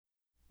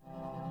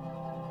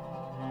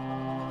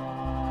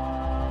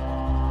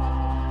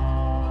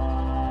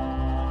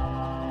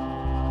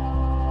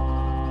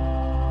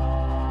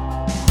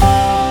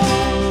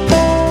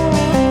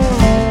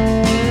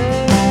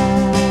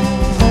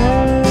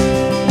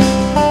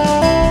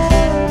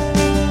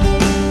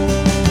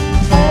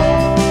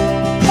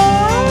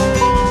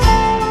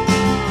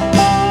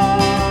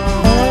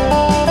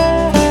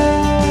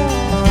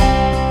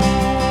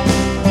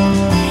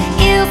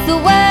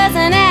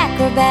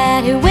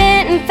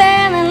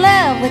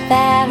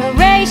about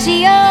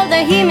Horatio,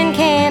 the human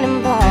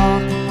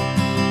cannonball.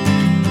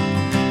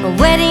 A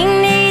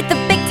wedding neath the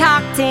big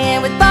top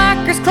 10 with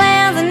barkers,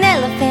 clowns, and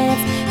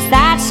elephants,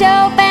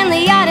 sideshow,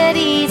 family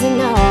oddities,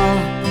 and all.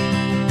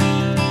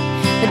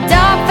 The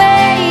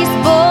dog-faced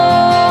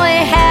boy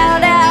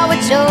howled out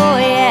with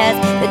joy as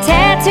the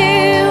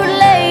tattooed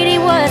lady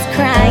was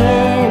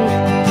crying.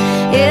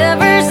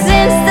 Ever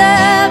since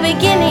the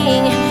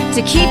beginning,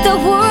 to keep the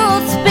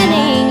world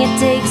spinning, it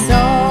takes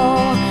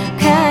all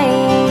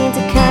kinds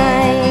of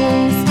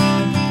kinds.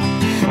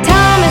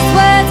 Thomas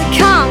was a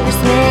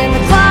congressman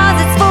with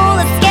closets full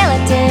of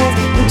skeletons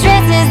and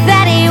dresses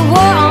that he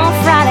wore on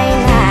Friday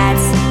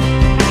nights.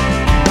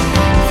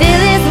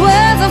 Phyllis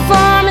was a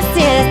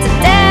pharmacist, a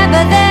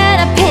dabber that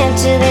a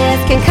pinch of this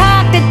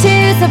concocted to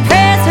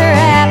suppress her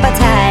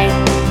appetite.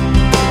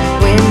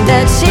 When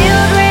the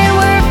children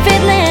were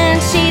fiddling,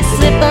 she'd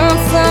slip on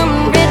some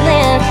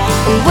Ritalin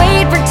and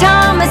wait for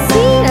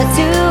Thomasina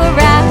to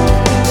arrive.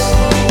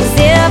 'Cause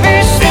ever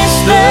since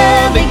the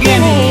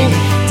beginning,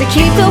 to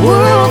keep the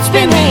world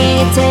spinning,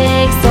 it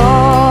takes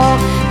all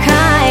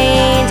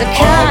kinds of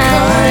kinds.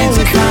 All kinds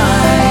of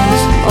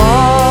kinds.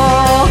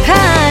 All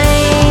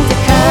kinds of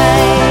kinds.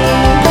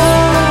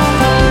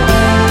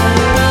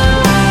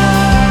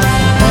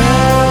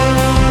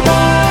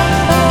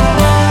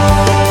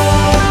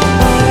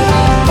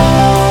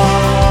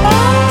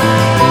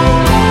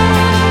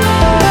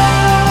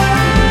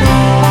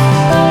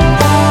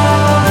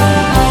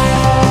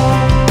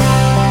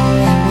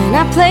 When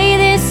I play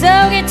this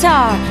old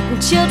guitar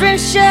and children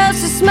shows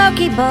to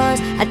smoky bars,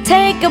 I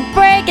take a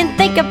break and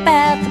think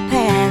about the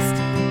past.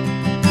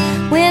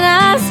 When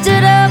I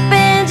stood up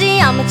in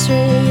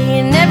geometry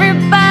and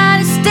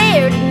everybody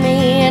stared at me,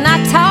 and I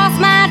tossed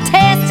my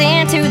test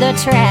into the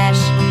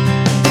trash.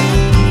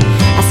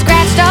 I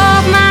scratched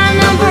off my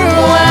number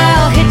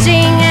while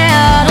hitching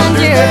out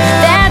under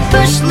that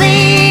bush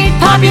league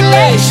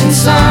population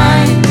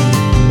sign.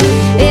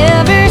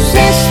 Ever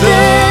since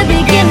the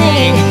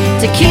beginning,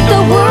 to keep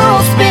the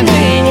world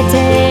spinning, it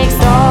takes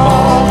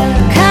all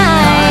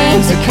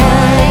kinds of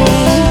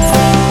kinds.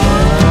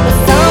 At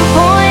some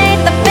point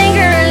the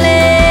finger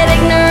let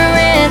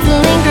ignorance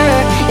linger.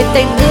 If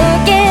they look